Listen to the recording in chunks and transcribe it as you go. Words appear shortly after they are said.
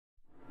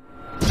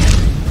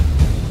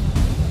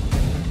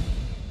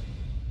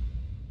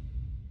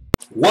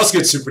What's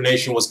good, Super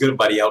Nation? What's good,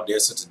 everybody out there?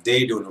 So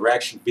today, doing a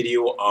reaction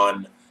video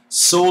on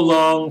So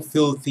Long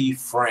Filthy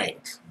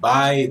Frank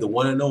by the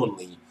one and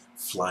only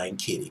Flying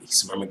Kitty.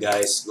 So remember,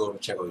 guys, go over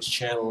and check out his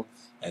channel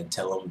and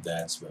tell him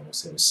that's where I'm.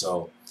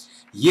 So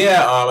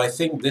yeah, I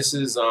think this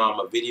is a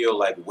video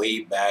like way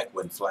back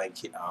when Flying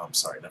Kitty,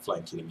 sorry, not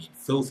Flying Kitty, I mean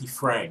Filthy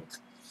Frank,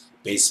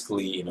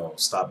 basically, you know,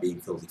 stopped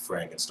being Filthy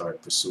Frank and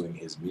started pursuing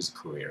his music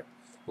career.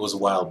 It was a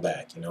while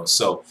back, you know.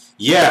 So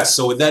yeah,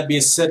 so with that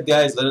being said,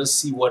 guys, let us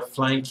see what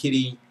Flying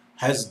Kitty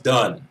has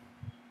done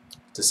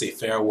to say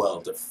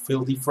farewell to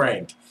Filthy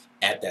Frank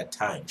at that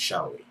time,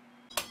 shall we?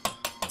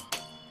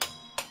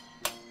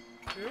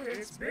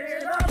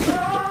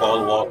 To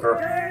Paul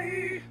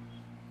Walker.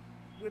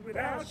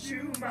 Without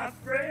you, my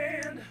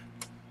friend,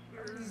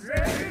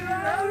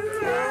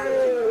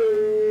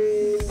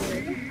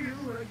 see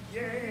you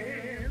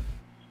again.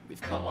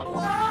 We've come on.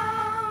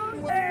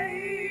 One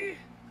way.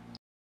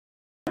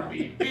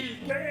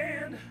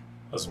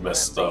 That's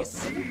messed up.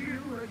 See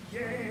you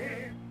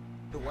again.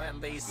 When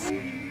they See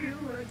you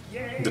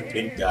again. The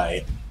pink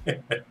guy.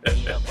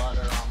 peanut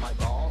butter on my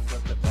balls,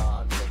 let the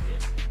dog lick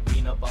it.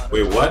 Peanut butter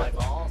Wait, what? on my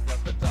balls,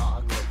 let the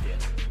dog lick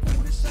it.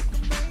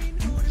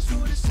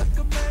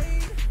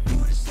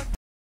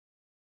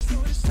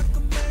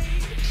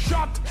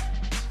 Shut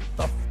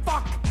the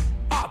fuck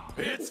up.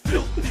 It's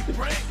Filthy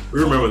Frank. We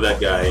remember that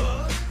guy.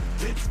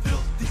 It's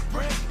Filthy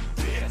Frank.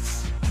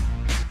 Yes.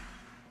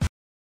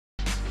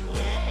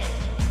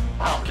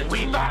 How can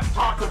we not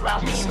talk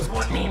about memes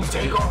when memes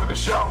take over the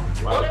show?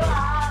 That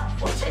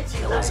was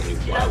a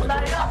while ago.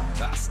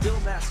 I still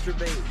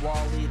masturbate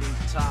while eating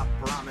top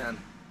ramen.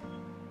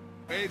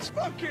 It's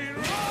fucking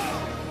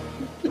wrong.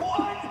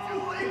 Why did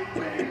you leave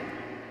me?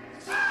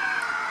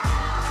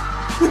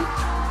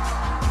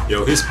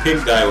 Yo, his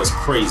pink guy was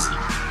crazy.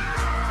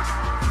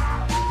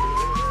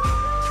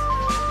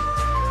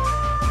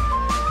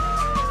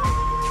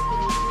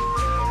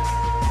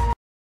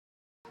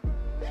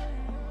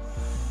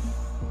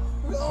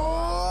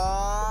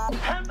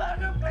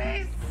 Hamburger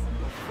face.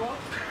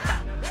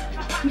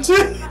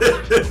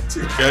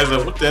 Guys,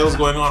 what the hell's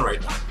going on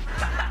right now?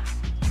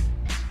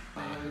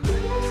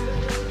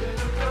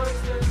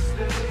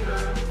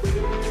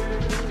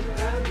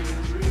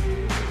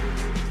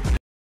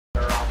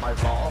 On my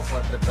balls,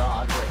 let the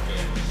dog lick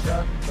it.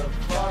 Shut the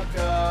fuck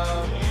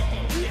up.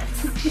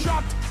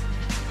 Shut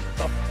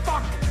the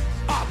fuck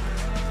up.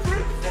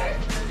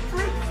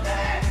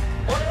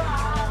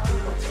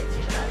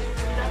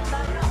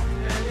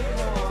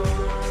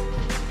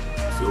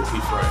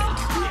 Filthy Frank.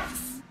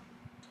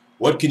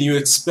 What can you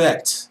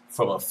expect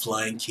from a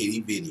Flying Kitty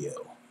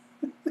video?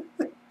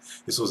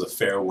 This was a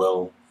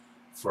farewell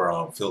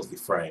for Filthy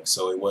Frank.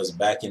 So it was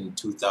back in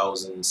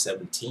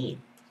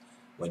 2017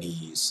 when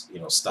he's, you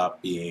know,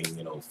 stopped being,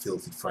 you know,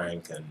 Filthy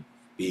Frank and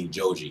being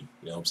Joji, you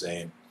know what I'm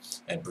saying,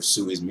 and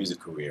pursue his music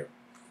career.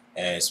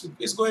 And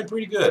it's going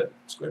pretty good.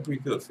 It's going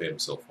pretty good for him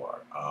so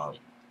far.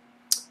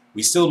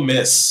 We still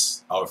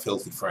miss our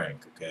Filthy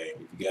Frank, okay?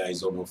 If you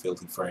guys don't know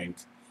Filthy Frank,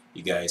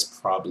 you guys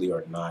probably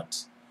are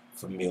not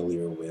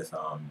familiar with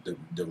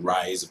the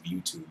rise of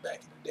YouTube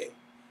back in the day.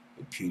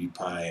 With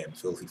PewDiePie and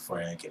Filthy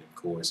Frank and, of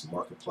course,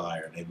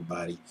 Markiplier and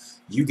everybody.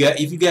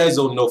 If you guys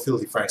don't know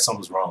Filthy Frank,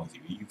 something's wrong with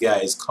you. You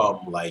guys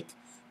come, like,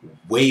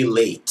 way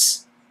late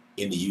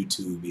in the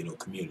YouTube, you know,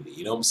 community.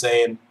 You know what I'm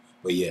saying?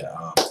 But,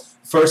 yeah,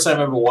 first time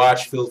I ever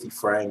watched Filthy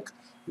Frank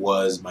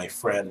was my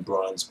friend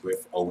Bronze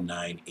Griff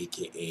 09,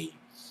 a.k.a.,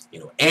 you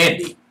know,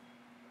 Andy.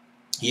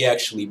 He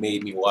actually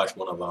made me watch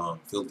one of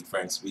Filthy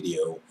Frank's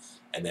video,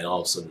 and then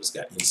all of a sudden just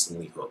got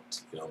instantly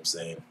hooked. You know what I'm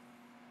saying?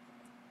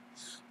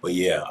 But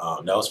yeah,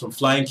 that was from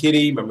Flying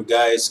Kitty. Remember,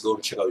 guys, go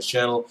and check out his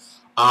channel.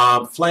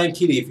 Flying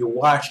Kitty, if you're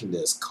watching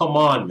this, come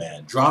on,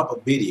 man, drop a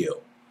video.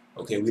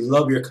 Okay, we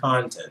love your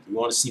content. We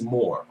want to see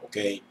more.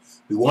 Okay,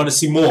 we want to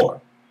see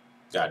more.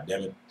 God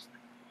damn it.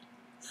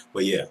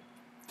 But yeah,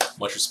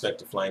 much respect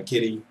to Flying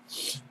Kitty.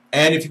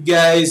 And if you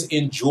guys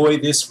enjoy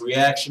this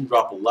reaction,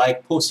 drop a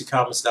like, post your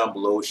comments down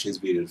below, share this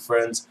video with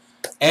friends,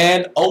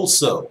 and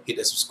also hit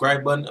that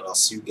subscribe button, and I'll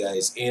see you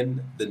guys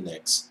in the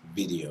next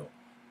video.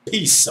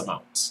 Peace. I'm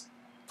out.